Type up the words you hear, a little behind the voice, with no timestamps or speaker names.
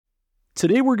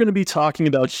Today we're going to be talking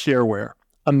about Shareware,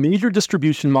 a major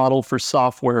distribution model for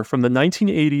software from the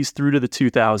 1980s through to the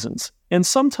 2000s, and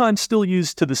sometimes still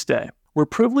used to this day. We're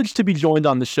privileged to be joined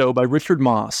on the show by Richard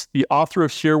Moss, the author of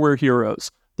Shareware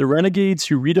Heroes, the renegades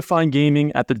who redefined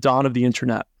gaming at the dawn of the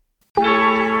internet.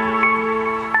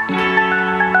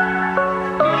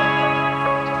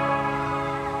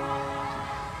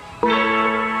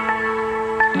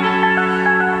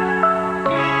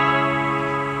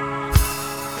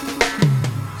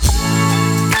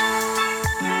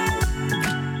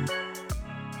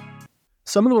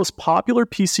 Some of the most popular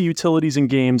PC utilities and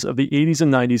games of the 80s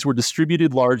and 90s were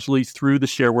distributed largely through the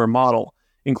Shareware model,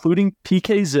 including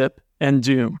PKZip and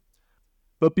Doom.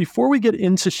 But before we get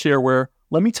into Shareware,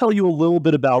 let me tell you a little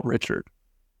bit about Richard.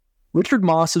 Richard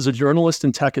Moss is a journalist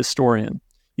and tech historian.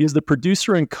 He is the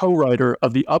producer and co-writer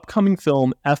of the upcoming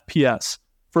film FPS,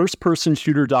 First-Person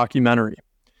Shooter Documentary.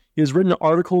 He has written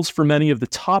articles for many of the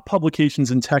top publications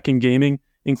in tech and gaming,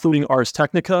 including Ars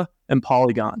Technica and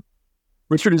Polygon.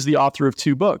 Richard is the author of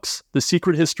 2 books, The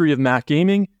Secret History of Mac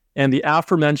Gaming and the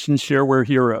aforementioned Shareware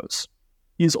Heroes.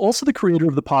 He is also the creator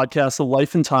of the podcast The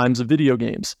Life and Times of Video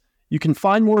Games. You can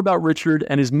find more about Richard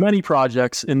and his many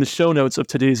projects in the show notes of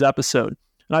today's episode.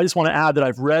 And I just want to add that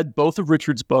I've read both of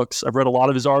Richard's books. I've read a lot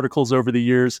of his articles over the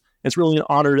years. It's really an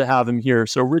honor to have him here.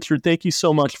 So Richard, thank you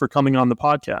so much for coming on the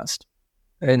podcast.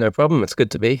 Hey, no problem. It's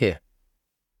good to be here.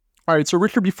 All right, so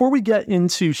Richard, before we get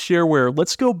into Shareware,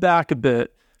 let's go back a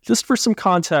bit. Just for some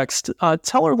context,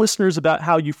 tell our listeners about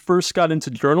how you first got into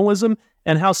journalism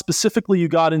and how specifically you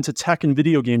got into tech and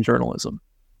video game journalism.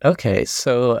 Okay,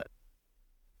 so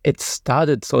it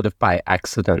started sort of by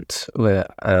accident. Where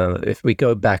if we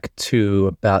go back to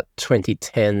about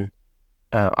 2010,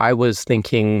 I was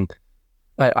thinking,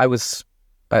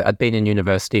 I'd been in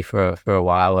university for a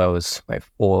while. I was like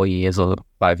 4 years or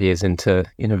 5 years into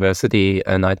university,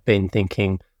 and I'd been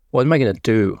thinking, what am I going to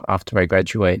do after I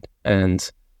graduate?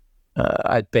 And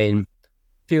I'd been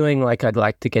feeling like I'd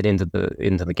like to get into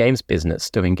the games business,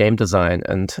 doing game design.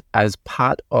 And as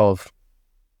part of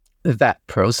that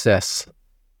process,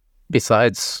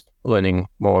 besides learning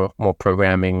more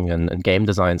programming and game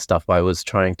design stuff, I was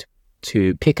trying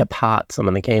to pick apart some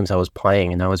of the games I was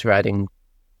playing, and I was writing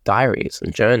diaries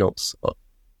and journals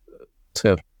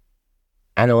to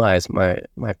analyze my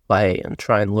play and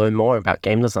try and learn more about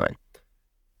game design.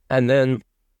 And then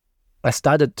I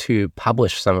started to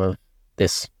publish some of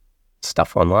this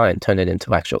stuff online, turn it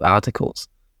into actual articles.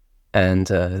 And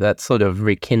that sort of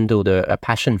rekindled a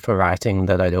passion for writing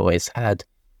that I'd always had.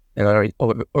 And I'd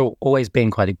always been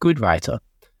quite a good writer.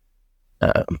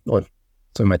 So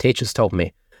my teachers told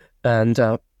me. And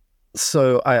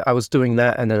so I was doing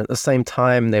that. And then at the same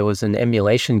time, there was an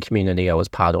emulation community I was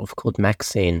part of called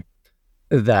Maxine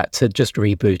that had just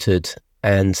rebooted,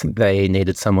 and they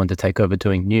needed someone to take over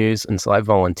doing news. And so I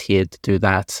volunteered to do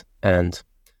that. And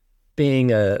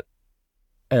being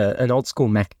an old school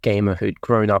Mac gamer who'd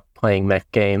grown up playing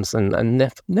Mac games and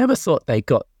never thought they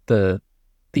got the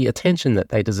attention that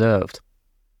they deserved,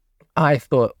 I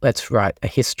thought, let's write a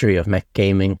history of Mac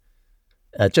gaming,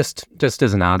 just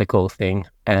as an article thing,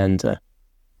 and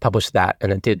published that.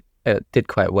 And it did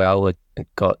quite well. It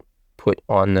got put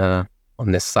on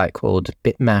this site called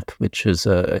Bitmap, which is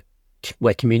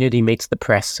where community meets the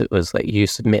press. It was like you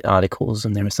submit articles,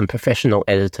 and there are some professional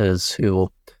editors who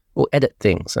will edit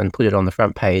things and put it on the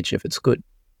front page if it's good.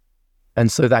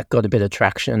 And so that got a bit of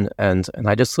traction, and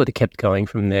I just sort of kept going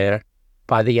from there.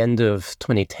 By the end of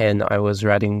 2010, I was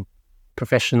writing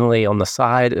professionally on the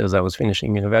side as I was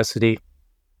finishing university. I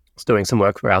was doing some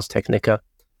work for Ars Technica,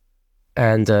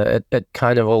 and it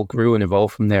kind of all grew and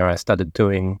evolved from there. I started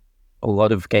doing a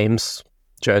lot of games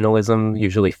journalism,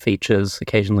 usually features,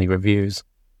 occasionally reviews,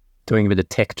 doing a bit of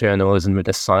tech journalism, a bit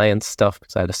of science stuff,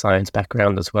 because I had a science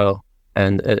background as well.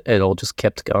 And it all just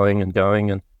kept going and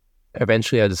going. And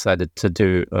eventually I decided to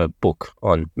do a book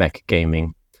on Mac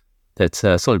gaming that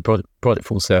sort of brought it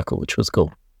full circle, which was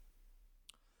cool.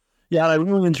 Yeah, I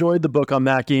really enjoyed the book on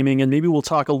Mac gaming, and maybe we'll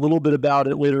talk a little bit about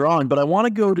it later on. But I want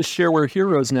to go to Shareware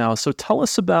Heroes now. So tell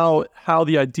us about how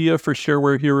the idea for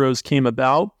Shareware Heroes came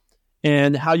about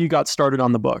and how you got started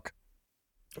on the book.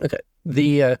 Okay.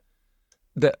 The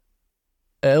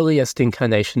earliest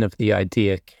incarnation of the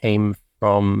idea came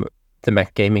from the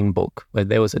Mac gaming book, where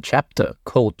there was a chapter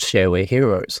called Shareware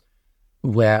Heroes,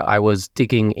 where I was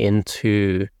digging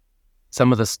into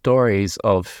some of the stories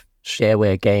of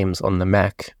shareware games on the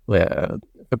Mac, where,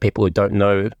 for people who don't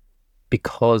know,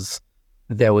 because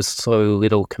there was so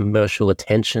little commercial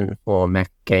attention for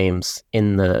Mac games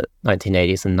in the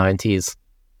 1980s and 90s,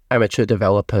 amateur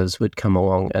developers would come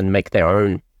along and make their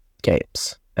own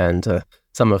games. And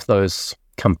some of those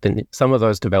company, some of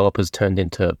those developers turned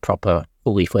into proper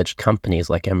fully fledged companies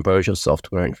like Ambrosia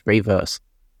Software and Freeverse,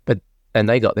 and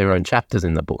they got their own chapters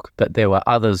in the book. But there were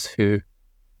others who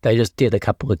they just did a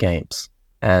couple of games,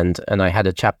 and I had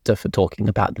a chapter for talking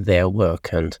about their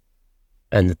work and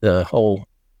the whole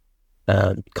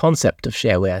concept of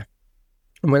shareware.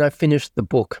 And when I finished the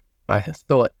book, I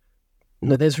thought,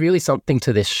 no, there's really something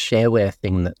to this shareware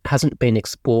thing that hasn't been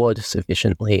explored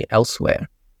sufficiently elsewhere,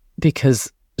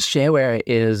 because shareware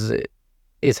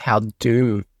is how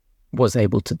Doom was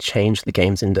able to change the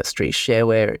games industry.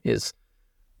 Shareware is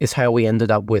how we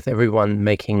ended up with everyone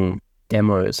making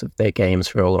demos of their games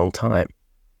for a long time.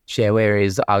 Shareware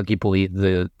is arguably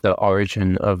the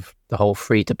origin of the whole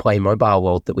free-to-play mobile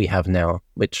world that we have now,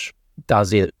 which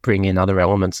does bring in other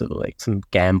elements of like some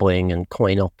gambling and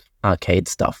coin-op arcade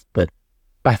stuff. But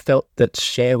I felt that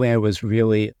shareware was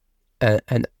really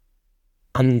an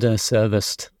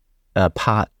underserviced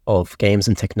part of games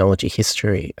and technology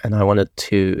history, and I wanted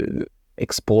to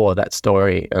explore that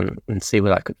story and see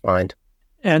what I could find.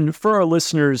 And for our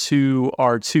listeners who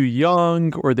are too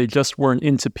young or they just weren't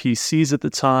into PCs at the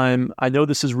time, I know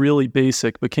this is really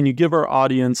basic, but can you give our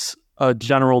audience a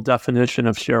general definition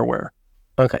of shareware?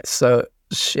 Okay, so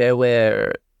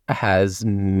shareware has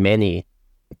many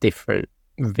different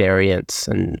variants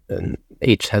and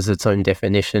each has its own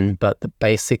definition, but the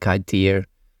basic idea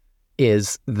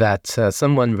is that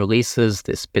someone releases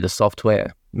this bit of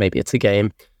software, maybe it's a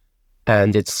game,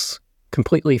 and it's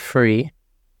completely free,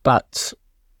 but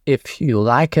if you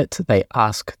like it, they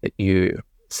ask that you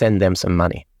send them some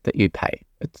money, that you pay.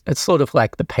 It's sort of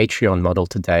like the Patreon model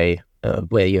today,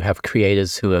 where you have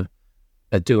creators who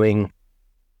are doing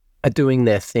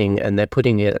their thing and they're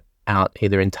putting it out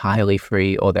either entirely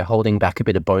free or they're holding back a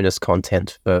bit of bonus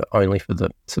content only for the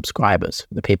subscribers,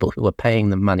 the people who are paying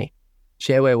them money.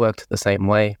 Shareware worked the same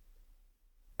way,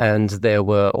 and there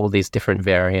were all these different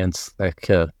variants, like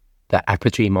the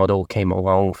Apogee model came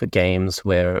along for games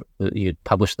where you'd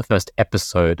publish the first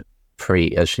episode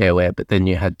free as shareware, but then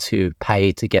you had to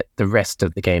pay to get the rest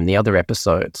of the game, the other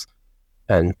episodes.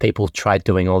 And people tried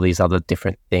doing all these other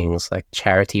different things, like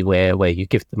charityware, where you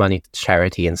give the money to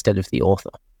charity instead of the author.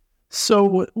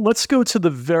 So let's go to the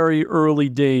very early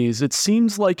days. It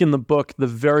seems like in the book, the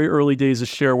very early days of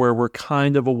shareware were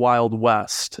kind of a Wild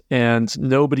West, and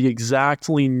nobody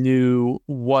exactly knew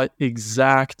what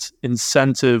exact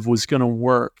incentive was going to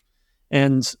work.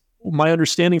 And my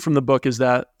understanding from the book is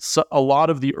that a lot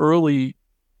of the early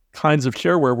kinds of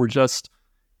shareware were just,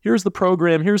 here's the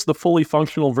program, here's the fully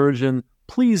functional version,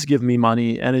 please give me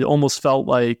money. And it almost felt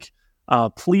like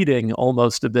pleading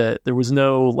almost a bit. There was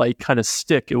no like kind of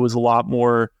stick. It was a lot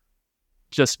more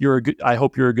just, I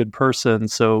hope you're a good person,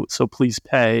 so please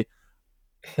pay.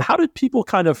 How did people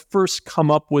kind of first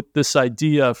come up with this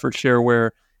idea for shareware?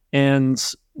 And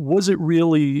was it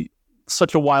really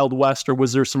such a Wild West, or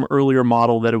was there some earlier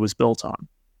model that it was built on?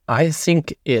 I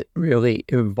think it really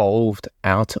evolved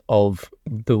out of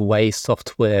the way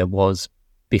software was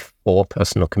before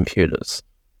personal computers.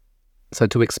 So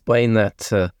to explain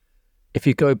that, if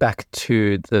you go back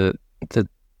to the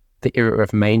era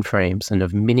of mainframes and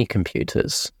of mini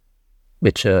computers,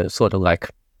 which are sort of like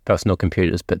personal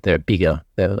computers, but they're bigger.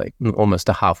 They're like almost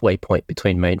a halfway point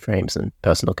between mainframes and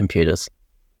personal computers.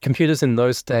 Computers in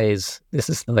those days, this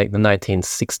is like the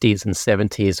 1960s and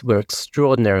 70s, were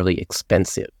extraordinarily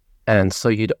expensive. And so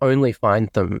you'd only find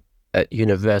them at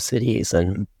universities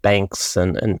and banks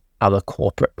and other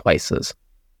corporate places.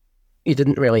 You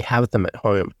didn't really have them at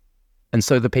home. And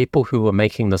so the people who were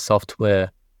making the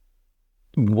software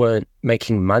weren't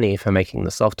making money for making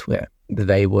the software.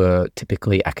 They were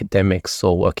typically academics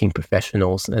or working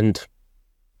professionals, and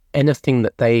anything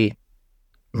that they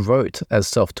wrote as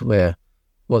software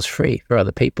was free for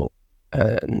other people.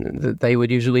 They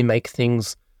would usually make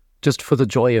things just for the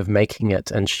joy of making it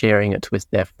and sharing it with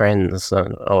their friends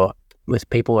or with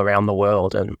people around the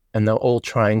world. And they're all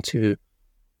trying to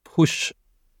push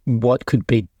what could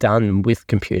be done with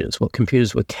computers, what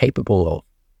computers were capable of.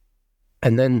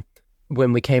 And then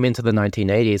when we came into the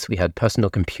 1980s, we had personal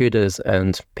computers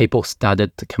and people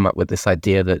started to come up with this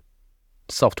idea that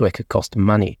software could cost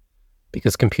money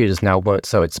because computers now weren't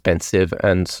so expensive,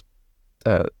 and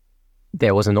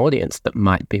there was an audience that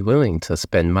might be willing to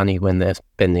spend money when they're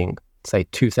spending, say,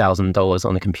 $2,000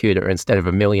 on a computer instead of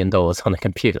 $1 million on a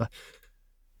computer.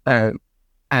 And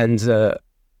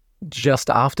just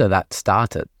after that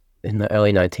started, in the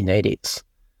early 1980s,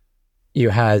 you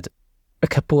had a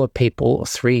couple of people, or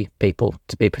 3 people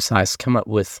to be precise, come up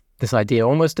with this idea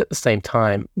almost at the same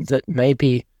time that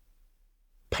maybe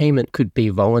payment could be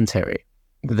voluntary,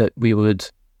 that we would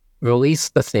release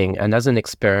the thing and as an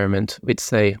experiment, we'd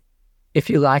say, if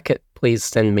you like it, please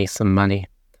send me some money.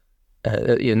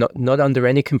 You're not under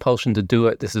any compulsion to do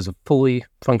it. This is a fully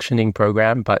functioning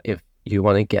program, but if you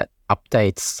want to get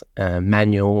updates,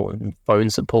 manual, and phone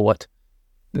support,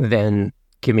 then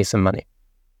give me some money.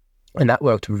 And that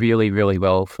worked really, really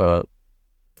well for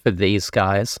these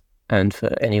guys and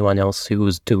for anyone else who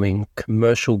was doing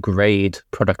commercial grade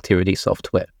productivity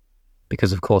software.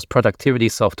 Because, of course, productivity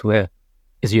software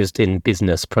is used in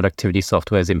business. Productivity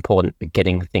software is important for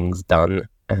getting things done,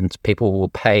 and people will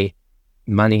pay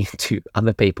money to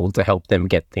other people to help them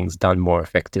get things done more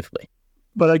effectively.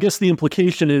 But I guess the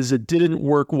implication is it didn't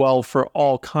work well for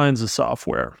all kinds of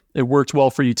software. It worked well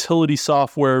for utility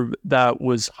software that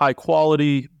was high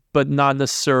quality, but not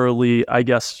necessarily, I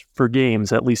guess, for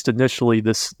games. At least initially,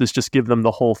 this just give them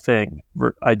the whole thing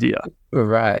idea.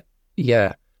 Right.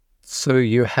 Yeah. So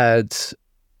you had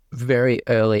very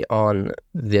early on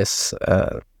this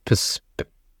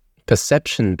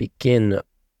perception begin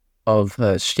of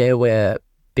shareware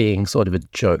being sort of a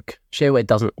joke. Shareware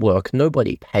doesn't work.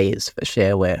 Nobody pays for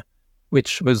shareware,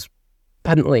 which was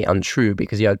patently untrue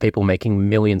because you had people making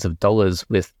millions of dollars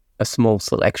with a small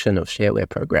selection of shareware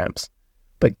programs.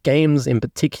 But games in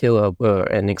particular were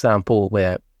an example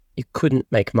where you couldn't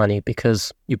make money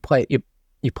because you play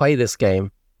this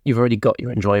game, you've already got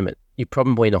your enjoyment. You're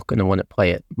probably not going to want to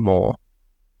play it more.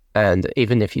 And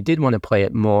even if you did want to play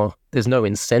it more, there's no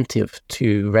incentive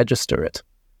to register it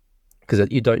because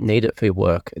you don't need it for your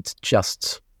work. It's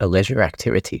just a leisure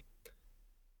activity.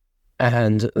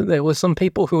 And there were some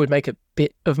people who would make a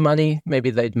bit of money. Maybe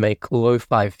they'd make low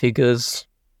 5 figures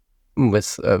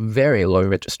with a very low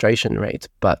registration rate,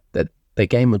 but that the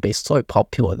game would be so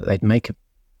popular that they'd make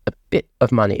a bit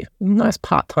of money, nice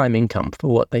part-time income for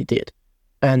what they did.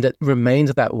 And it remained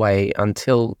that way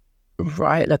until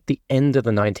right at the end of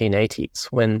the 1980s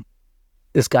when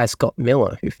this guy, Scott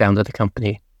Miller, who founded a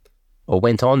company, or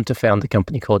went on to found a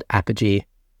company called Apogee,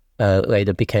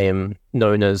 later became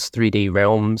known as 3D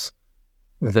Realms,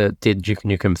 that did Duke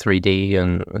Nukem 3D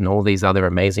and all these other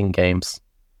amazing games.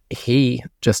 He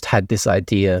just had this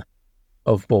idea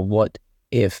of, well, what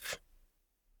if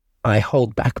I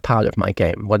hold back part of my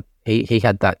game? He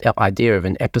had that idea of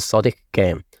an episodic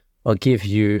game. I'll give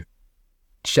you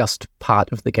just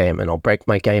part of the game and I'll break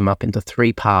my game up into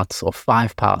 3 parts or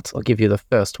 5 parts. I'll give you the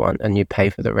first one and you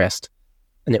pay for the rest.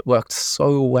 And it worked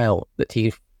so well that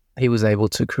he was able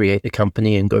to create a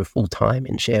company and go full-time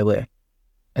in shareware.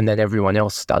 And then everyone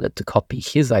else started to copy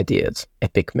his ideas.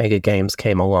 Epic Mega Games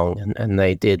came along and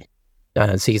they did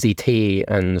ZZT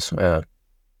and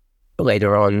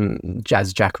later on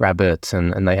Jazz Jackrabbit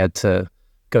and they had to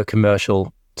go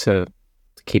commercial to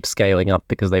keep scaling up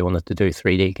because they wanted to do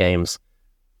 3D games.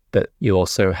 But you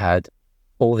also had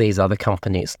all these other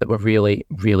companies that were really,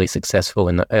 really successful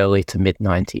in the early to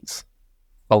mid-90s,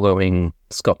 following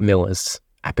Scott Miller's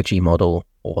Apogee model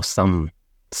or some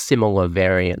similar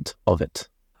variant of it.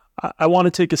 I want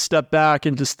to take a step back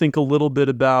and just think a little bit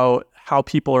about how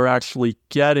people are actually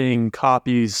getting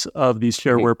copies of these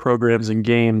shareware programs and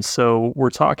games. So we're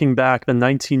talking back the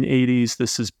 1980s.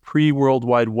 This is pre-World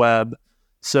Wide Web.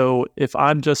 So if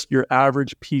I'm just your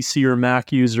average PC or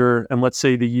Mac user, and let's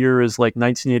say the year is like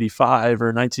 1985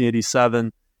 or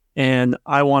 1987, and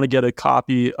I want to get a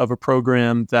copy of a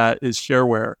program that is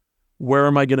shareware, where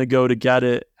am I going to go to get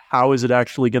it? How is it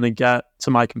actually going to get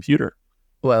to my computer?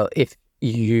 Well, if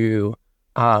you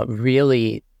are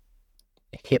really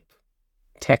hip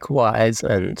tech-wise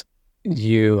and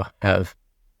you have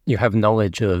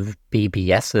knowledge of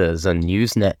BBSs and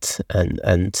Usenet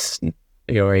and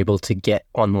you're able to get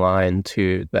online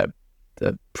to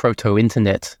the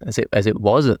proto-internet as it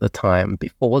was at the time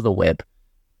before the web,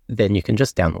 then you can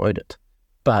just download it.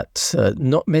 But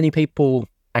not many people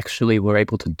actually were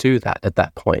able to do that at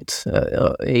that point.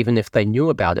 Even if they knew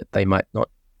about it, they might not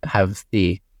have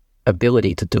the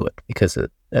ability to do it because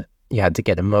you had to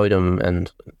get a modem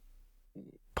and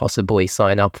possibly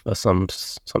sign up for some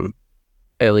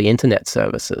early internet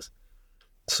services.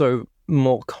 So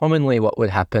more commonly what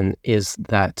would happen is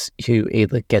that you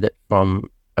either get it from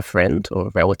a friend or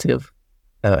a relative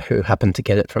who happened to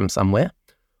get it from somewhere,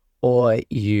 or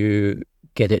you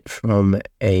get it from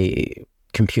a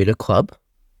computer club.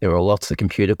 There were lots of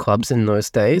computer clubs in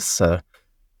those days,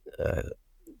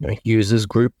 users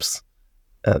groups.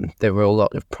 There were a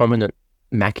lot of prominent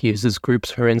Mac users groups,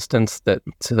 for instance, that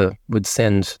would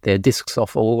send their disks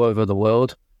off all over the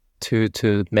world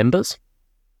to members.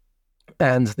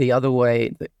 And the other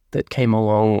way that came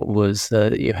along was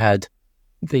you had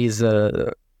these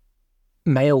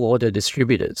mail order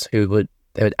distributors who would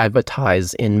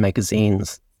advertise in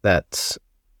magazines that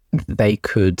they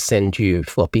could send you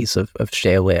floppies of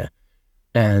shareware.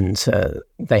 And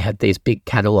they had these big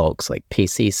catalogs, like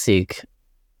PCSig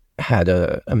had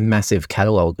a massive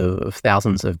catalog of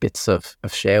thousands of bits of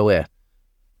shareware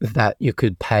that you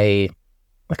could pay.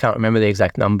 I can't remember the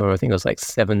exact number. I think it was like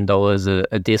 $7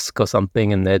 a disc or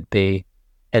something, and there'd be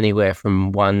anywhere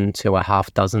from 1 to a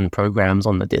half dozen programs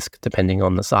on the disc, depending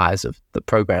on the size of the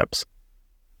programs.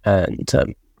 And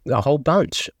a whole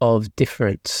bunch of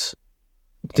different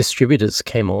distributors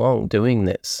came along doing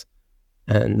this.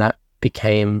 And that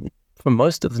became, for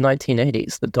most of the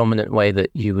 1980s, the dominant way that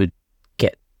you would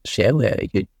get shareware.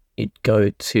 You'd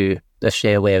go to the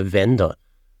shareware vendor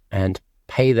and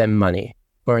pay them money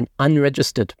for an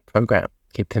unregistered program.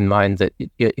 Keep in mind that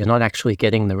you're not actually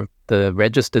getting the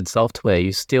registered software.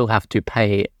 You still have to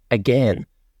pay again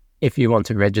if you want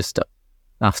to register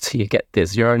after you get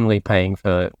this. You're only paying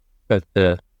for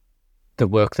the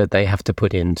work that they have to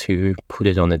put in to put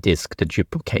it on a disk, to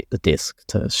duplicate the disk,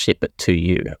 to ship it to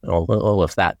you, all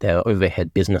of that. They're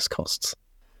overhead business costs.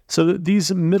 So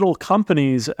these middle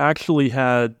companies actually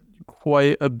had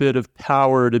quite a bit of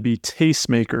power to be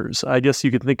tastemakers. I guess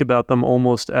you could think about them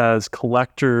almost as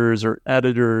collectors or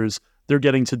editors. They're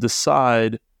getting to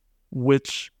decide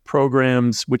which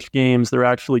programs, which games they're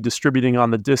actually distributing on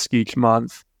the disk each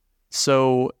month.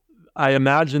 So I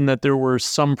imagine that there were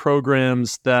some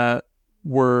programs that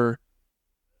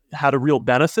had a real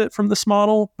benefit from this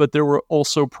model, but there were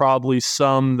also probably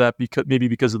some that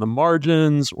because of the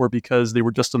margins, or because they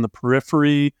were just on the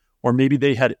periphery, or maybe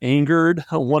they had angered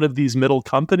one of these middle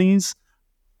companies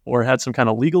or had some kind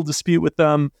of legal dispute with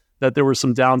them, that there were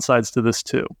some downsides to this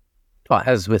too. Well,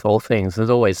 as with all things,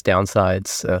 there's always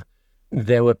downsides.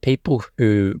 There were people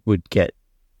who would get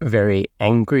very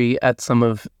angry at some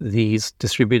of these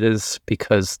distributors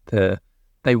because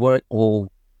they weren't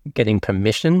all getting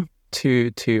permission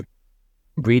to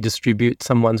redistribute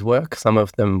someone's work. Some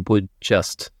of them would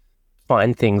just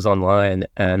find things online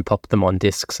and pop them on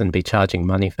discs and be charging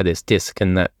money for this disc,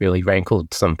 and that really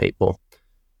rankled some people.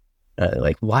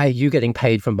 Like, why are you getting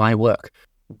paid for my work?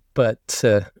 But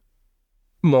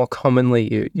more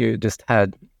commonly, you just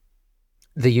had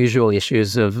the usual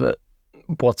issues of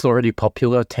what's already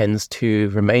popular tends to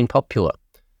remain popular.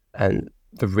 And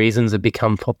the reasons it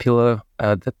become popular,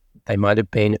 that they might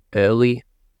have been early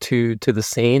to the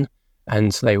scene,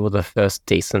 and they were the first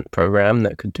decent program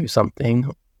that could do something,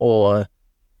 or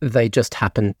they just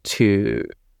happened to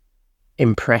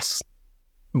impress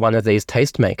one of these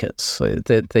tastemakers. So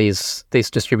these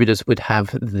distributors would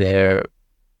have their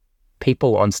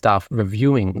people on staff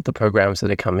reviewing the programs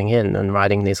that are coming in and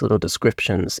writing these little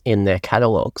descriptions in their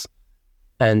catalogs.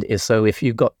 And so if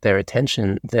you got their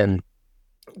attention, then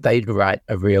they'd write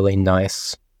a really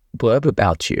nice blurb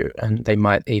about you, and they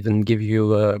might even give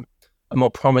you a more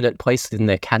prominent place in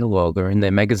their catalog or in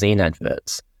their magazine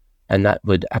adverts. And that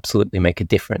would absolutely make a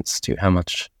difference to how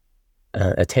much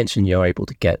attention you're able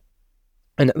to get.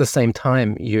 And at the same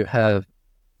time, you have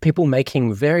people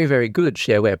making very, very good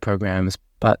shareware programs,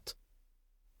 but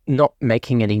not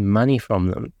making any money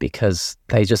from them because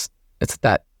it's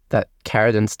that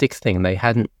carrot and stick thing. They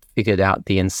hadn't figured out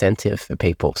the incentive for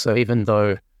people. So even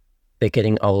though they're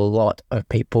getting a lot of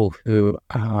people who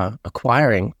are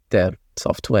acquiring their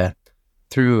software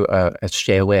through a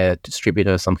shareware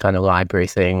distributor, some kind of library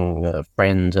thing, a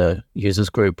friend, a users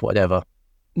group, whatever,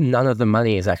 none of the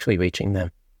money is actually reaching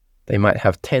them. They might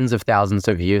have tens of thousands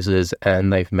of users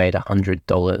and they've made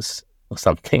 $100 or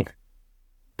something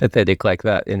pathetic like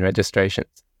that in registrations.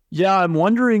 Yeah, I'm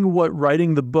wondering what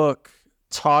writing the book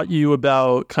taught you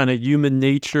about kind of human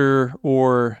nature,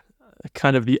 or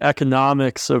kind of the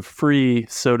economics of free,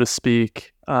 so to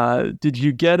speak. Did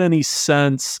you get any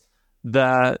sense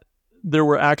that there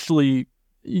were actually,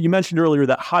 you mentioned earlier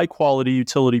that high quality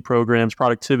utility programs,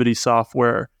 productivity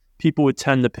software, people would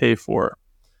tend to pay for,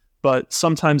 but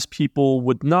sometimes people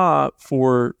would not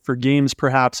for games,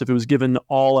 perhaps if it was given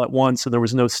all at once and there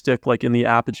was no stick like in the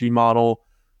Apogee model,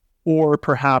 or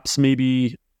perhaps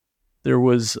maybe there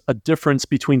was a difference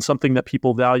between something that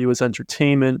people value as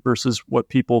entertainment versus what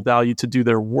people value to do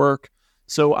their work.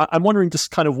 So I'm wondering just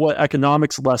kind of what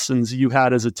economics lessons you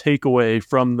had as a takeaway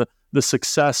from the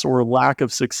success or lack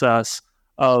of success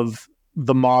of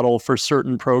the model for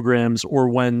certain programs, or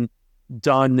when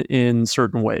done in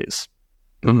certain ways.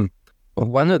 Mm.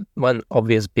 Well, one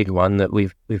obvious big one that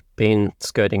we've been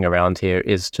skirting around here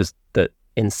is just that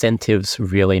incentives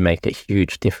really make a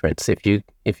huge difference. If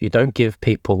you don't give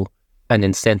people an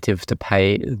incentive to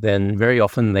pay, then very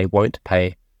often they won't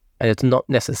pay, and it's not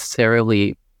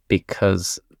necessarily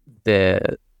because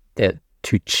they're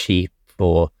too cheap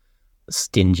or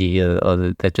stingy,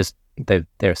 or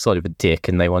they're sort of a dick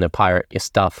and they want to pirate your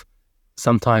stuff.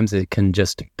 sometimes it can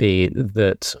just be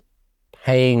that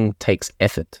paying takes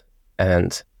effort,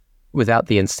 and without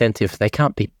the incentive, they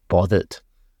can't be bothered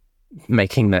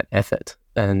making that effort.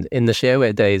 And in the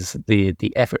shareware days, the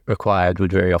effort required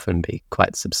would very often be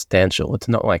quite substantial. It's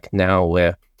not like now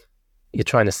where you're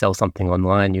trying to sell something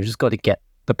online. You just got to get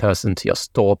the person to your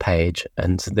store page,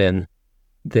 and then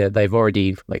they've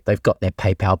already, like, they've got their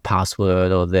PayPal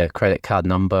password or their credit card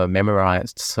number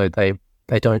memorized, so they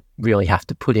don't really have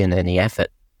to put in any effort.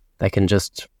 They can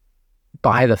just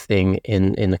buy the thing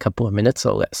in a couple of minutes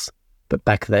or less. But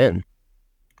back then,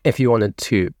 if you wanted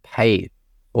to pay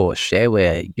for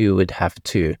shareware, you would have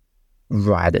to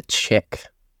write a check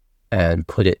and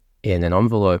put it in an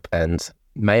envelope and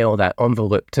mail that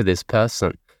envelope to this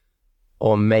person.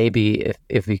 Or maybe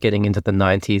if you're getting into the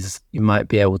 90s, you might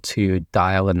be able to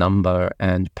dial a number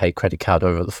and pay credit card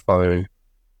over the phone.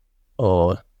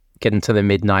 Or get into the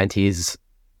mid 90s,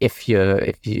 if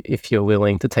you're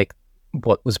willing to take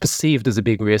what was perceived as a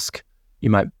big risk, you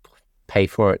might pay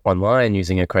for it online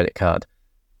using a credit card,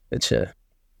 which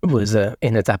was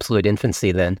in its absolute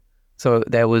infancy then. So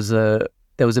there was a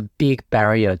big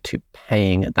barrier to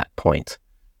paying at that point.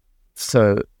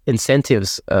 So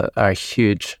incentives are a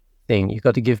huge thing. You've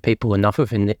got to give people enough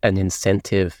of an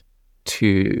incentive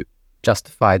to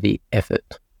justify the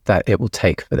effort that it will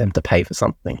take for them to pay for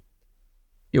something.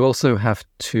 You also have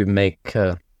to make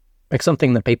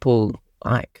something that people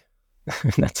like.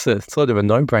 That's a sort of a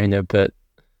no-brainer, but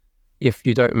if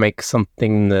you don't make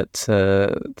something that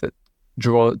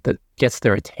gets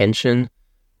their attention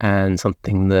and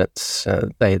something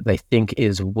that they think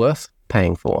is worth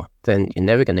paying for, then you're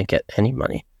never going to get any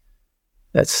money.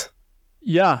 Let's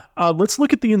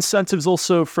look at the incentives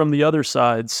also from the other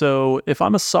side. So if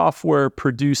I'm a software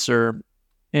producer,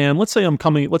 and let's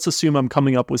assume I'm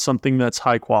coming up with something that's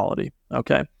high quality,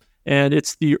 okay? And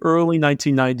it's the early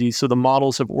 1990s, so the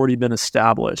models have already been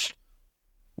established.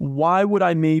 Why would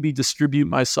I maybe distribute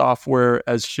my software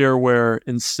as shareware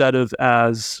instead of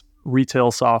as retail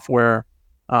software?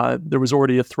 There was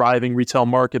already a thriving retail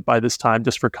market by this time,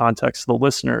 just for context to the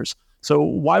listeners. So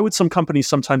why would some companies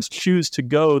sometimes choose to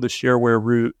go the shareware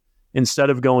route instead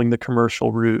of going the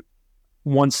commercial route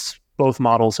once both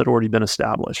models had already been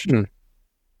established?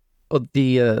 Well,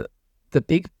 the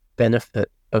big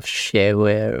benefit of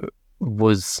shareware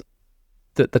was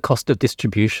that the cost of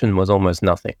distribution was almost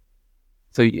nothing.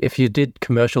 So if you did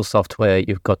commercial software,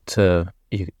 you've got to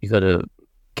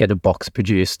get a box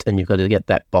produced, and you've got to get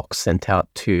that box sent out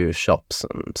to shops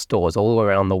and stores all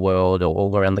around the world or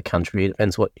all around the country. It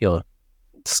depends what your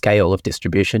scale of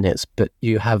distribution is, but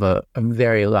you have a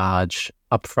very large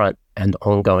upfront and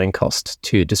ongoing cost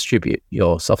to distribute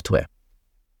your software.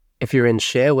 If you're in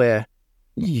shareware,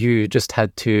 you just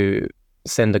had to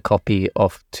send a copy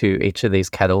off to each of these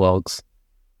catalogs,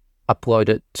 upload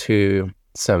it to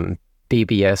some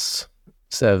BBS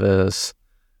servers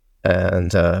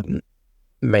and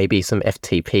maybe some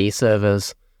FTP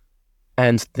servers,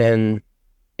 and then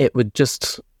it would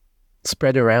just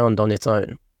spread around on its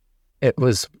own.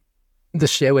 The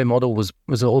shareware model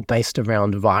was all based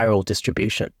around viral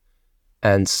distribution,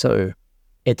 and so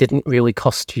it didn't really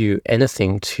cost you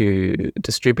anything to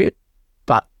distribute.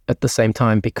 But at the same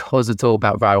time, because it's all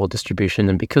about viral distribution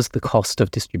and because the cost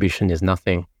of distribution is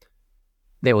nothing,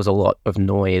 there was a lot of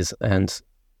noise, and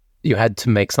you had to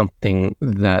make something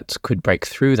that could break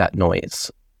through that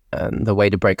noise. And the way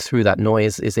to break through that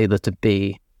noise is either to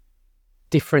be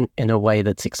different in a way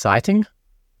that's exciting,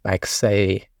 like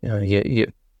say, you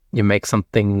make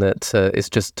something that is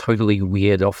just totally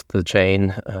weird off the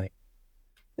chain.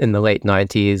 In the late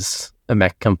 90s, a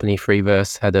Mac company,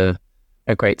 Freeverse, had a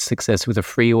great success with a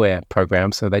freeware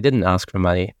program, so they didn't ask for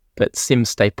money, but Sim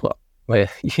Stapler, where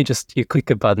you click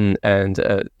a button and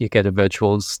you get a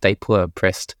virtual stapler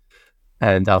pressed,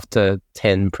 and after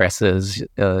 10 presses,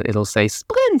 it'll say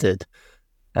 "Splendid."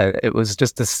 It was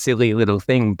just a silly little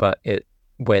thing, but it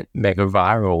went mega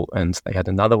viral. And they had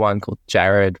another one called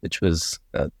Jared, which was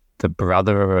the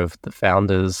brother of the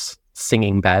founders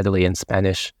singing badly in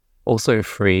Spanish, also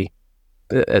free.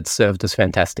 It served as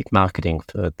fantastic marketing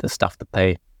for the stuff that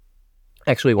they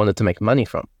actually wanted to make money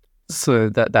from. So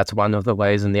that's one of the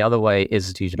ways. And the other way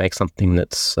is to make something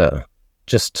that's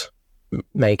just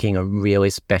making a really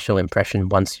special impression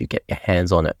once you get your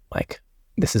hands on it. Like,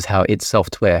 this is how id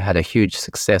Software had a huge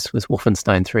success with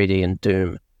Wolfenstein 3D and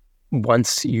Doom.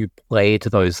 Once you played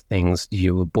those things,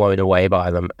 you were blown away by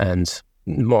them, and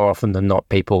more often than not,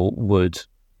 people would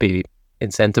be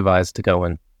incentivized to go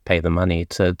and pay the money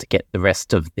to get the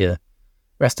rest of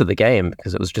the game,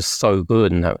 because it was just so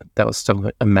good, and that was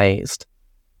so amazed.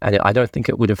 And I don't think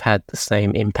it would have had the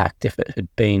same impact if it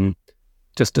had been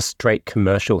just a straight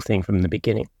commercial thing from the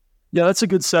beginning. Yeah, that's a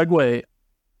good segue.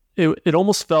 It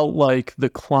almost felt like the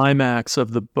climax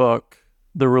of the book,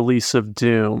 the release of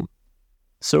Doom.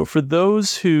 So for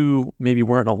those who maybe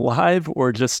weren't alive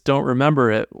or just don't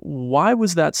remember it, why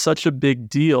was that such a big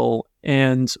deal?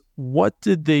 And what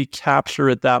did they capture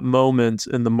at that moment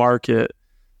in the market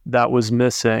that was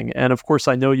missing? And of course,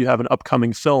 I know you have an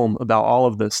upcoming film about all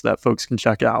of this that folks can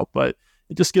check out, but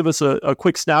just give us a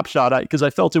quick snapshot, because I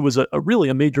felt it was a really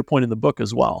a major point in the book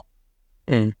as well.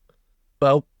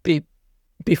 Well,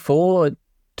 before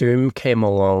Doom came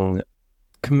along,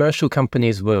 commercial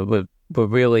companies were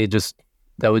really just,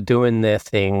 they were doing their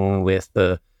thing with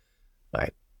the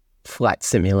like flight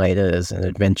simulators and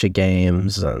adventure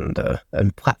games and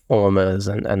platformers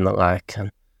and the like,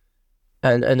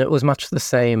 and it was much the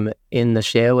same in the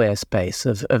shareware space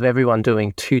of everyone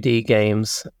doing 2D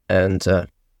games and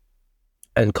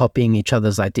copying each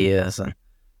other's ideas. And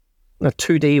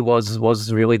 2D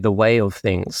was really the way of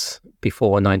things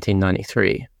before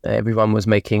 1993. Everyone was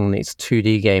making these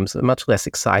 2D games that are much less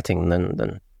exciting than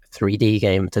a 3D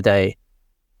game today.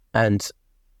 And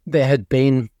there had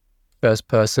been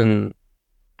first-person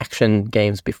action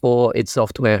games before. id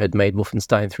Software had made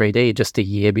Wolfenstein 3D just a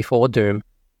year before Doom,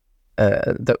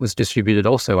 that was distributed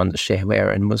also under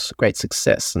Shareware and was a great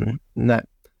success, and that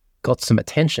got some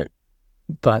attention.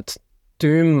 But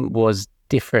Doom was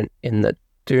different in that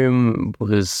Doom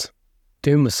was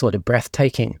sort of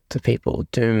breathtaking to people.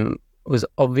 Doom was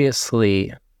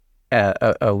obviously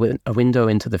a window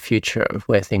into the future of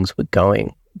where things were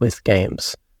going with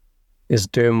games. Because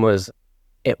Doom was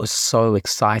so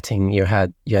exciting. You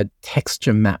had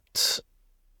texture mapped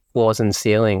floors and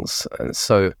ceilings. And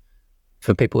so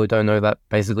for people who don't know, that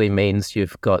basically means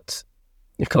you've got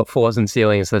floors and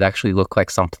ceilings that actually look like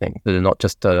something, that are not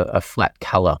just a flat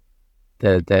color.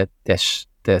 There's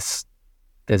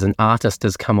an artist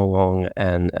has come along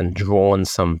and drawn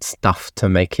some stuff to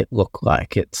make it look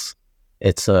like it's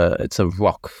a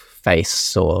rock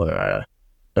face, or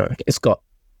it's got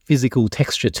physical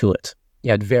texture to it. You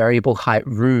had variable height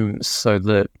rooms so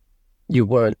that you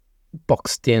weren't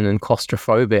boxed in and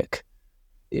claustrophobic.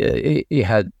 You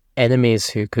had enemies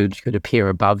who could appear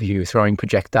above you, throwing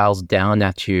projectiles down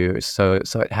at you. So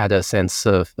it had a sense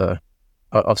of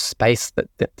space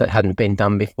that hadn't been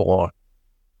done before.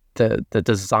 The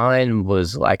design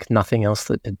was like nothing else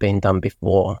that had been done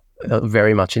before,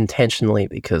 very much intentionally,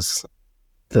 because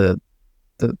the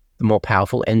more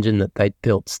powerful engine that they'd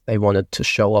built, they wanted to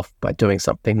show off by doing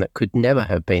something that could never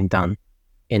have been done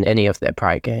in any of their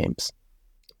prior games.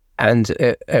 And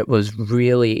it was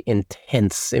really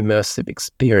intense, immersive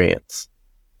experience.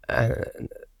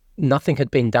 Nothing had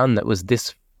been done that was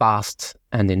this fast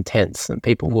and intense. And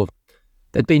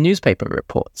there'd be newspaper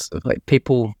reports of like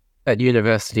people at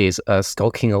universities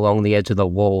skulking along the edge of the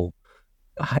wall,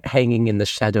 hanging in the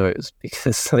shadows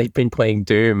because they'd been playing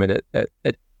Doom, and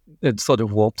it sort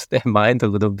of warped their mind a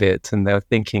little bit, and they were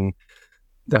thinking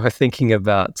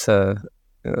about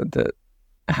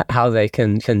how they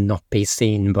can not be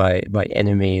seen by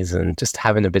enemies, and just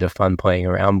having a bit of fun playing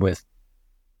around with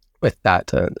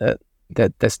that.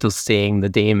 That they're still seeing the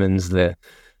demons. It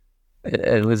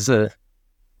was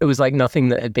like nothing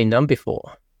that had been done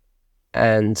before.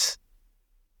 And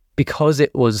because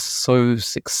it was so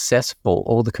successful,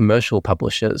 all the commercial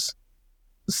publishers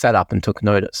sat up and took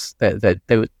notice. They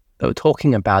were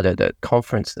talking about it at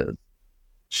conferences.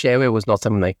 Shareware was not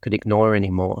something they could ignore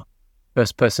anymore.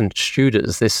 First-person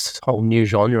shooters, this whole new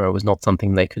genre, was not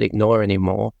something they could ignore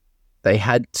anymore. They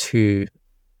had to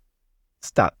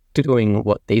start doing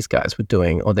what these guys were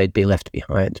doing, or they'd be left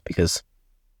behind, because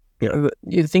you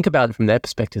think about it from their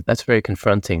perspective, that's very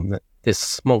confronting, that this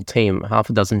small team, half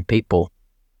a dozen people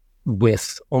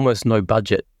with almost no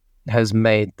budget, has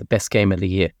made the best game of the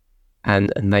year.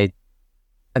 And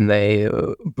they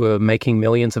were making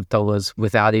millions of dollars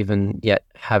without even yet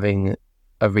having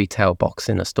a retail box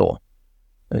in a store.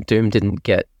 Doom didn't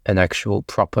get an actual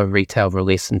proper retail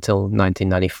release until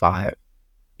 1995.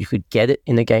 You could get it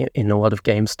in a lot of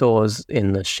game stores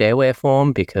in the shareware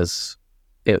form, because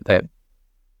there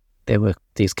were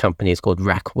these companies called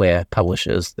rackware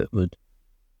publishers that would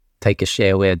take a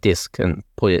shareware disc and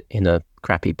put it in a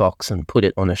crappy box and put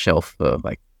it on a shelf for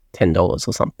like $10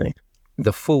 or something.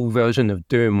 The full version of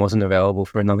Doom wasn't available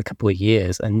for another couple of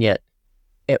years, and yet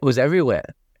it was everywhere.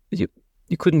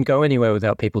 You couldn't go anywhere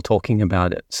without people talking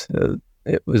about it.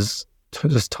 It was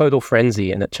just total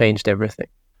frenzy, and it changed everything.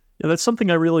 Yeah, that's something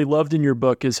I really loved in your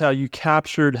book, is how you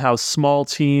captured how small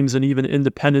teams and even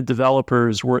independent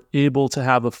developers were able to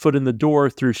have a foot in the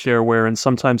door through shareware and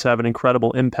sometimes have an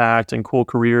incredible impact and cool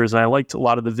careers. And I liked a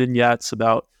lot of the vignettes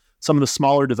about some of the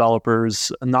smaller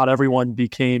developers, not everyone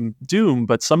became Doom,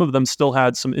 but some of them still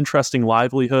had some interesting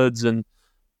livelihoods and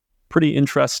pretty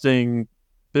interesting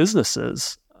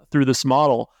businesses through this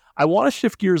model. I want to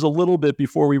shift gears a little bit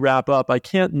before we wrap up. I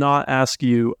can't not ask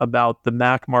you about the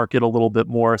Mac market a little bit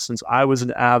more, since I was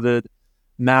an avid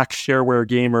Mac shareware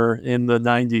gamer in the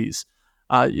 90s.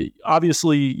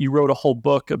 Obviously, you wrote a whole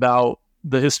book about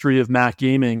the history of Mac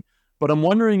gaming, but I'm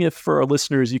wondering if for our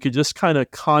listeners, you could just kind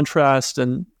of contrast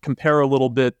and compare a little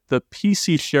bit the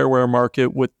PC shareware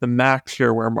market with the Mac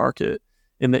shareware market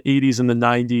in the 80s and the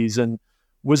 90s. And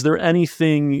was there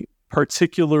anything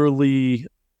particularly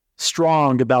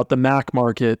strong about the Mac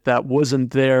market that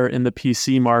wasn't there in the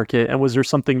PC market? And was there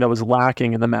something that was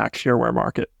lacking in the Mac shareware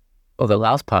market? Well, the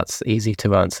last part's easy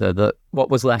to answer. What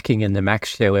was lacking in the Mac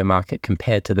shareware market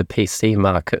compared to the PC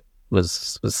market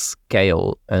was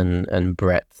scale and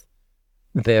breadth.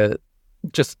 They're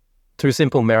just through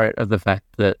simple merit of the fact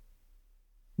that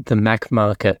the Mac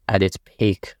market at its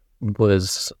peak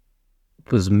was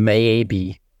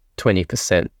maybe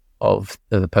 20% of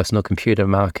the personal computer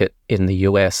market in the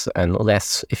US, and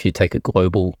less if you take a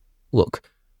global look.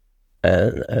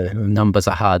 Numbers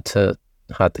are hard to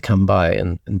come by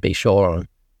and be sure on.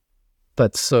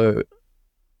 But so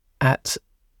at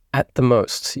the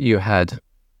most, you had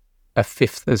a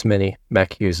fifth as many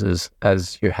Mac users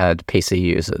as you had PC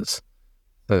users.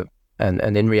 So,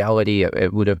 and in reality,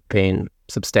 it would have been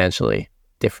substantially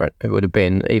different. It would have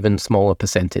been even smaller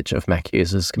percentage of Mac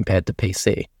users compared to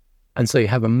PC. And so you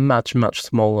have a much, much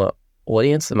smaller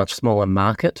audience, a much smaller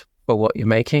market for what you're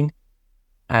making.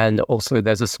 And also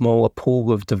there's a smaller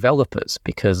pool of developers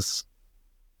because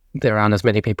there aren't as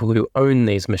many people who own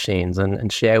these machines. And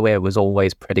shareware was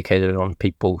always predicated on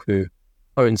people who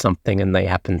own something and they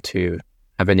happen to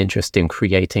have an interest in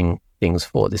creating things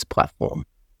for this platform.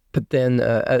 But then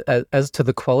as to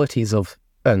the qualities of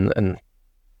and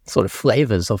sort of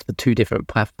flavors of the two different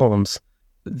platforms,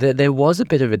 there was a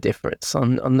bit of a difference.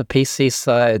 On the PC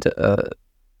side,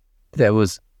 there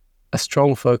was a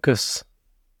strong focus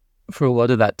for a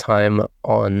lot of that time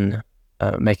on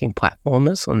making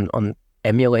platformers, on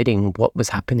emulating what was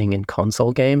happening in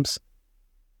console games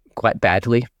quite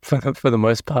badly for the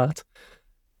most part.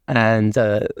 And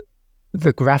the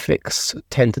graphics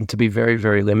tended to be very,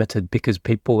 very limited because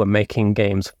people were making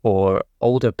games for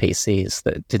older PCs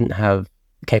that didn't have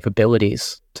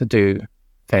capabilities to do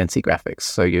fancy graphics.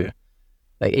 So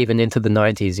even into the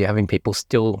 90s, you're having people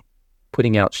still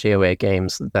putting out shareware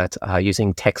games that are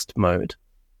using text mode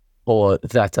or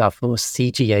that are for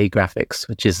CGA graphics,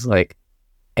 which is like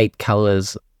 8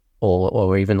 colors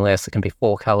or even less. It can be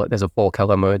 4 color. There's a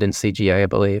 4-color mode in CGA, I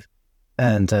believe.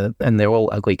 And they're all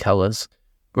ugly colors.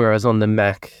 Whereas on the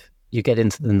Mac, you get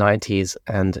into the 90s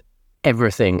and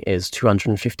everything is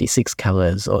 256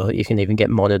 colors, or you can even get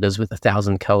monitors with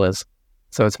 1,000 colors.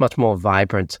 So it's much more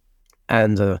vibrant.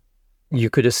 And you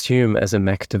could assume as a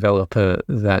Mac developer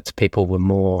that people were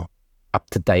more up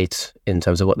to date in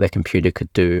terms of what their computer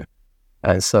could do.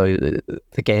 And so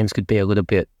the games could be a little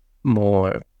bit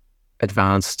more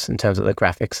advanced in terms of the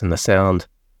graphics and the sound.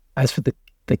 As for the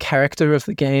character of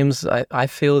the games, I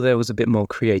feel there was a bit more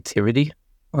creativity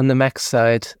on the Mac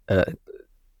side.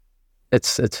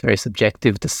 It's very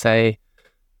subjective to say,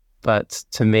 but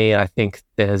to me, I think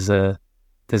there's a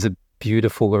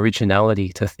beautiful originality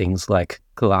to things like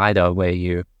Glider, where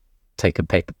you take a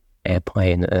paper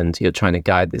airplane and you're trying to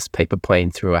guide this paper plane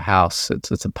through a house.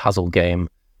 It's a puzzle game,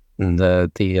 and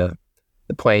the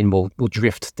plane will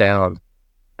drift down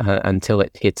until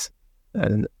it hits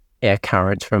an air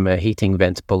current from a heating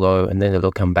vent below, and then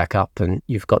it'll come back up, and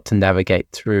you've got to navigate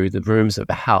through the rooms of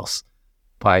a house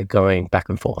by going back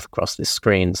and forth across the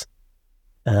screens.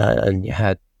 And you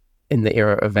had, in the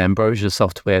era of Ambrosia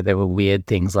software, there were weird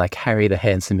things like Harry the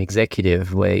Handsome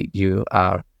Executive, where you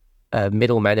are a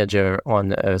middle manager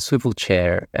on a swivel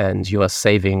chair and you are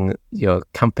saving your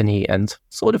company and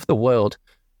sort of the world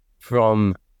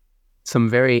from some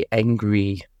very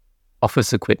angry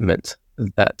office equipment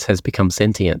that has become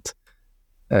sentient.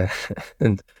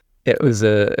 And it was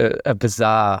a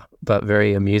bizarre but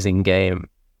very amusing game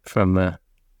from a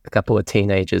couple of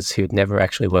teenagers who'd never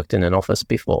actually worked in an office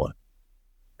before.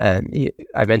 And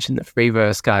I mentioned the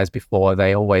Freeverse guys before.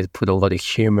 They always put a lot of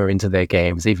humor into their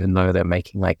games, even though they're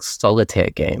making like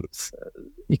solitaire games.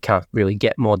 You can't really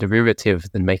get more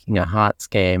derivative than making a hearts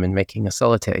game and making a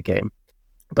solitaire game.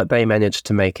 But they managed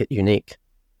to make it unique.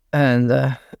 And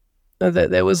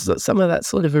there was some of that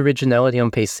sort of originality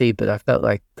on PC, but I felt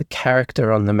like the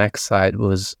character on the Mac side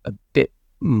was a bit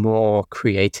more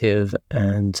creative,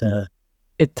 and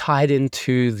it tied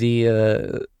into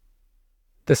the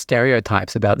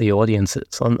stereotypes about the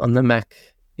audiences. On the Mac,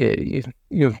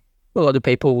 you a lot of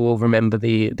people will remember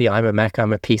the I'm a Mac,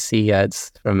 I'm a PC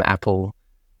ads from Apple,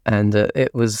 and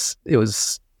it was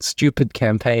stupid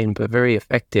campaign, but very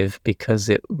effective because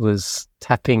it was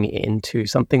tapping into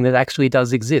something that actually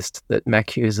does exist, that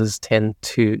Mac users tended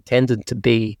to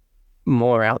be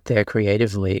more out there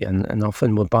creatively, and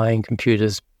often were buying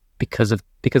computers because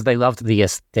they loved the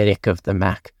aesthetic of the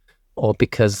Mac, or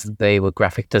because they were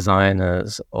graphic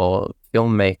designers or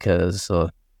filmmakers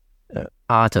or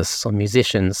artists or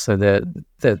musicians. So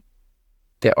they're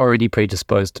already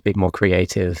predisposed to be more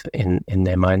creative in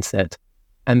their mindset.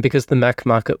 And because the Mac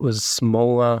market was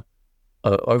smaller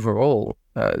overall,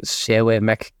 shareware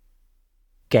Mac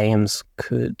games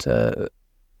could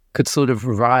sort of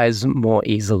rise more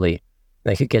easily.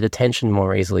 They could get attention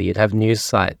more easily. You'd have news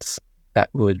sites that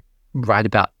would write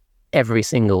about every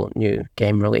single new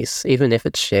game release, even if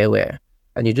it's shareware.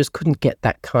 And you just couldn't get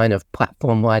that kind of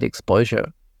platform-wide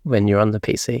exposure when you're on the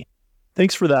PC.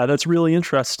 Thanks for that. That's really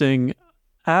interesting.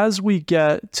 As we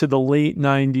get to the late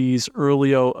 90s, early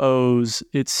 00s,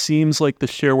 it seems like the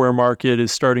shareware market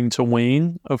is starting to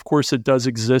wane. Of course, it does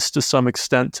exist to some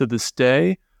extent to this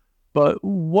day, but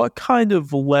what kind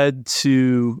of led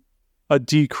to a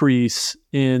decrease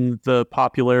in the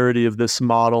popularity of this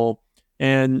model,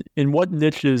 and in what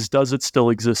niches does it still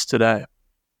exist today?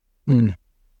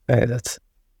 Hey,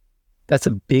 that's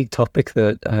a big topic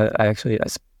that I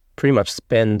pretty much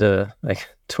spend like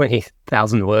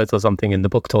 20,000 words or something in the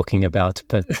book talking about.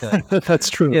 But that's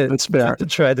true. Yeah, that's fair. To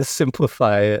try to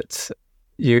simplify it,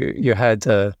 you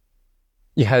had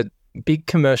big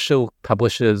commercial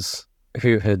publishers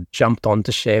who had jumped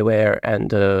onto shareware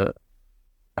and are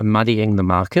muddying the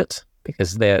market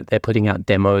because they're putting out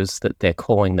demos that they're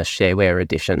calling the shareware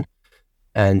edition,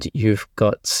 and you've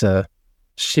got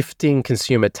shifting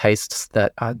consumer tastes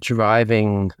that are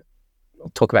driving. I'll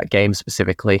talk about games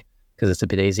specifically because it's a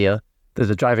bit easier.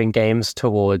 They're driving games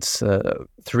towards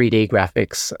 3D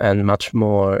graphics and much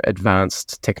more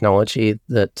advanced technology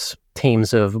that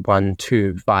teams of 1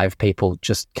 to 5 people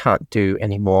just can't do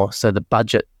anymore. So the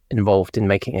budget involved in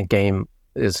making a game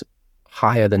is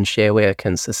higher than shareware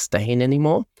can sustain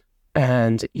anymore.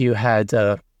 And you had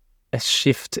a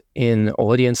shift in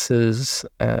audiences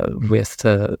with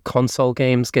console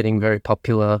games getting very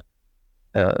popular.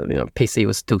 PC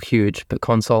was still huge, but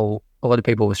console, a lot of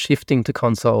people were shifting to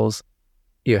consoles.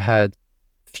 You had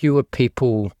fewer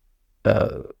people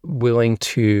willing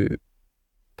to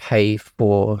pay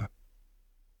for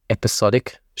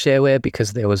episodic shareware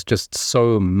because there was just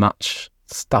so much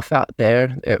stuff out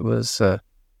there. It was the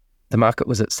market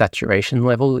was at saturation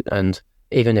level, and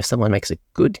even if someone makes a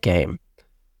good game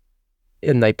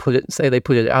and they put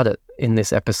it out in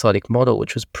this episodic model,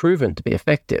 which was proven to be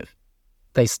effective,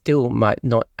 they still might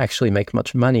not actually make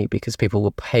much money because people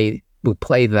will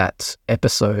play that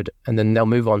episode and then they'll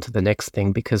move on to the next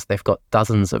thing because they've got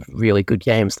dozens of really good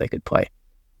games they could play.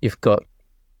 You've got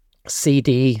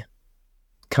CD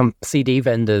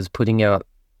vendors putting out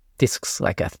discs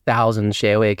like 1,000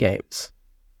 shareware games,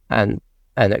 and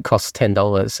it costs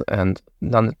 $10, and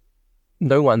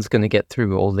no one's going to get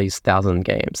through all these 1,000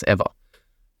 games ever.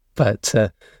 But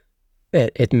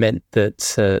it meant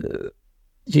that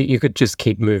you could just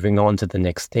keep moving on to the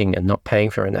next thing and not paying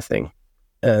for anything.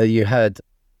 You had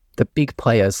the big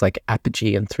players like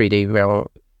Apogee and 3D Realm,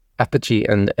 Apogee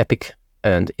and Epic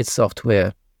and its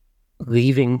software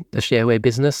leaving the shareware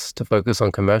business to focus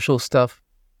on commercial stuff.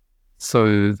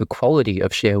 So the quality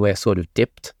of shareware sort of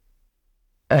dipped.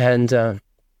 And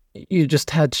you just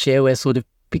had shareware sort of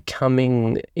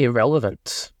becoming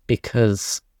irrelevant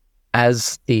because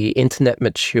as the internet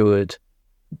matured,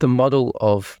 the model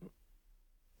of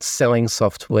selling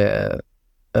software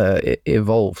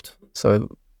evolved.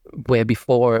 So where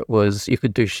before it was you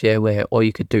could do shareware or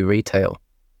you could do retail,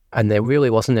 and there really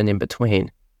wasn't an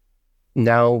in-between.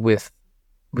 Now with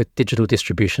digital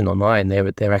distribution online,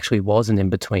 there actually was an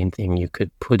in-between thing. You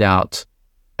could put out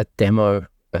a demo,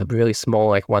 a really small,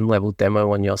 like 1-level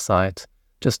demo on your site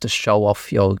just to show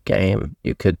off your game.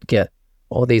 You could get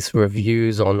all these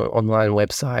reviews on online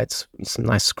websites, some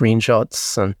nice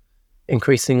screenshots, and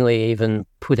increasingly even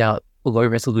put out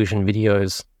low-resolution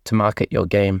videos to market your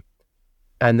game.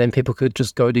 And then people could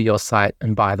just go to your site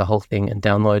and buy the whole thing and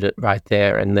download it right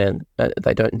there. And then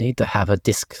they don't need to have a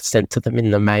disc sent to them in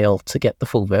the mail to get the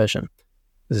full version,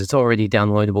 because it's already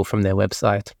downloadable from their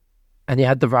website. And you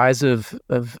had the rise of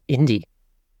indie,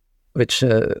 which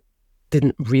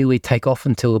didn't really take off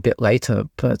until a bit later,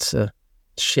 but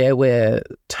shareware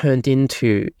turned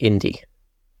into indie.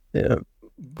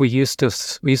 We used to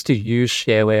use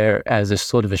shareware as a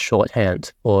sort of a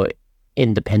shorthand for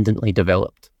independently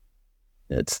developed.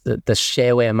 It's the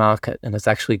shareware market, and it's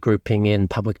actually grouping in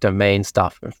public domain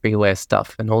stuff and freeware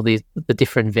stuff and all the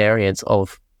different variants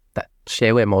of that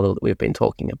shareware model that we've been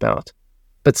talking about.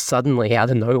 But suddenly, out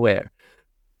of nowhere,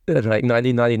 like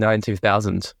 1999,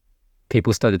 2000,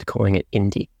 people started calling it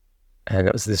indie. And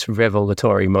it was this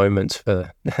revelatory moment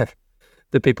for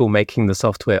the people making the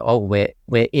software. Oh,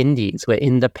 we're indies, we're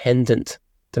independent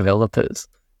developers.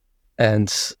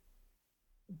 And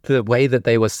the way that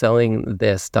they were selling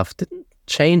their stuff didn't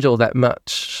change all that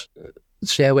much.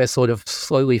 Shareware sort of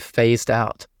slowly phased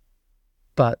out.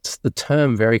 But the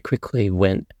term very quickly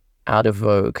went out of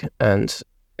vogue, and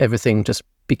everything just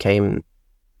became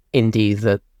indie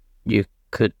that you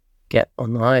could get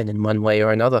online in one way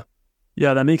or another.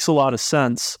 Yeah, that makes a lot of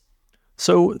sense.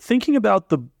 So thinking about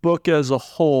the book as a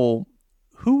whole,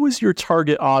 who was your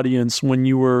target audience when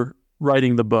you were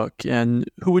writing the book, and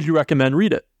who would you recommend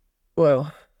read it?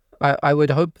 Well, I would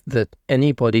hope that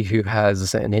anybody who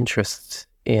has an interest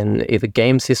in either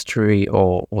games history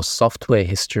or software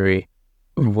history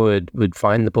would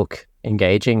find the book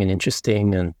engaging and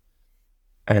interesting and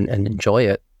enjoy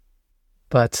it.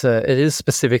 But it is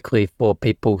specifically for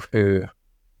people who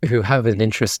have an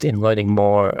interest in learning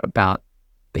more about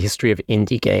the history of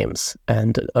indie games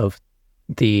and of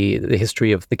the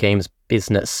history of the games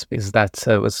business, because that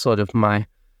was sort of my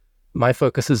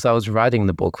focus as I was writing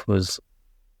the book, was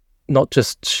not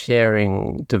just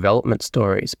sharing development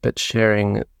stories, but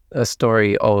sharing a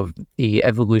story of the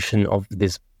evolution of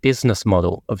this business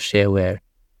model of shareware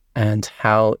and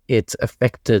how it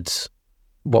affected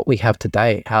what we have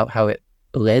today, how it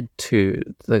led to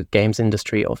the games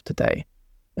industry of today.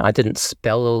 I didn't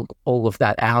spell all of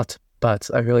that out, but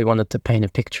I really wanted to paint a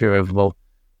picture of, well,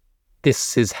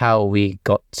 this is how we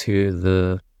got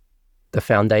to the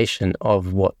foundation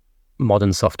of what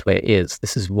modern software is.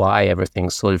 This is why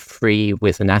everything's sort of free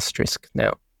with an asterisk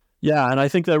now. Yeah, and I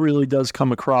think that really does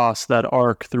come across, that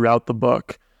arc throughout the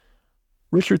book.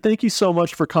 Richard, thank you so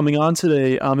much for coming on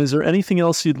today. Is there anything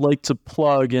else you'd like to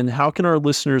plug, and how can our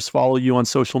listeners follow you on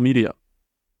social media?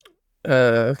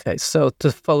 Okay, so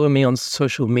to follow me on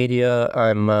social media,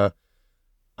 I'm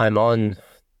on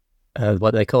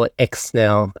what they call it X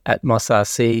now, at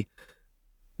MossRC,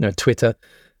 Twitter,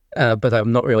 but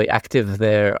I'm not really active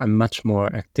there. I'm much more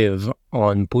active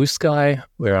on Blue Sky,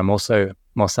 where I'm also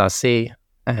MossRC,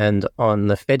 and on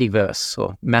the Fediverse,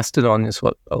 or Mastodon is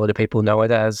what a lot of people know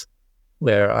it as,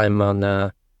 where I'm on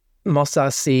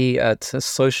MossRC at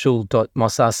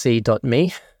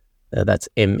social.mossrc.me. That's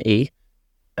ME.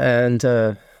 And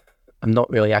I'm not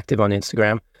really active on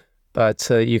Instagram, but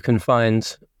you can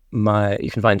find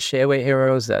Shareware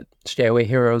Heroes at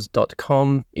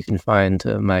sharewareheroes.com. You can find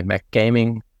my Mac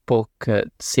Gaming book at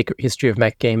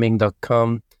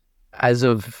secrethistoryofmacgaming.com. As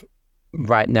of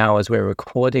right now, as we're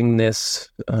recording this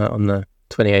on the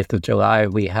 28th of July,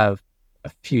 we have a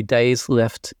few days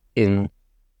left in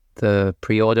the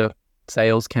pre-order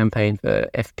sales campaign for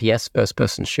FPS,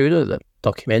 first-person shooter, the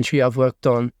documentary I've worked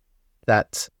on.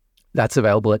 That's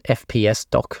available at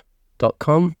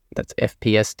fpsdoc.com. That's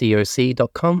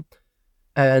fpsdoc.com.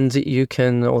 And you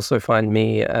can also find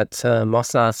me at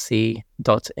mossrc.me,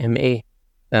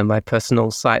 my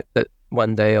personal site that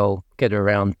one day I'll get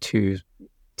around to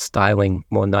styling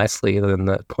more nicely than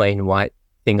the plain white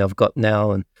thing I've got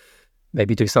now, and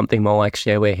maybe do something more like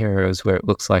Shareware Heroes, where it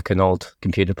looks like an old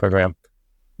computer program.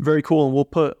 Very cool. And we'll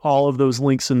put all of those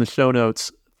links in the show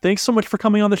notes. Thanks so much for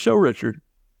coming on the show, Richard.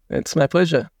 It's my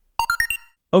pleasure.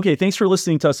 Okay, thanks for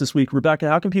listening to us this week. Rebecca,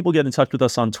 how can people get in touch with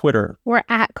us on Twitter? We're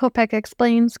at Kopec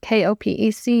Explains,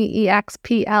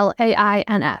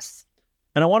 KOPECEXPLAINS.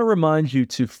 And I want to remind you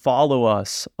to follow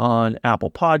us on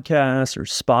Apple Podcasts or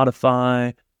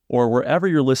Spotify or wherever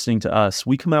you're listening to us.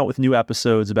 We come out with new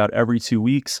episodes about every 2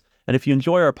 weeks. And if you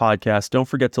enjoy our podcast, don't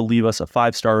forget to leave us a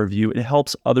 5-star review. It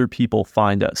helps other people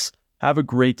find us. Have a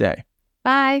great day.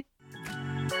 Bye.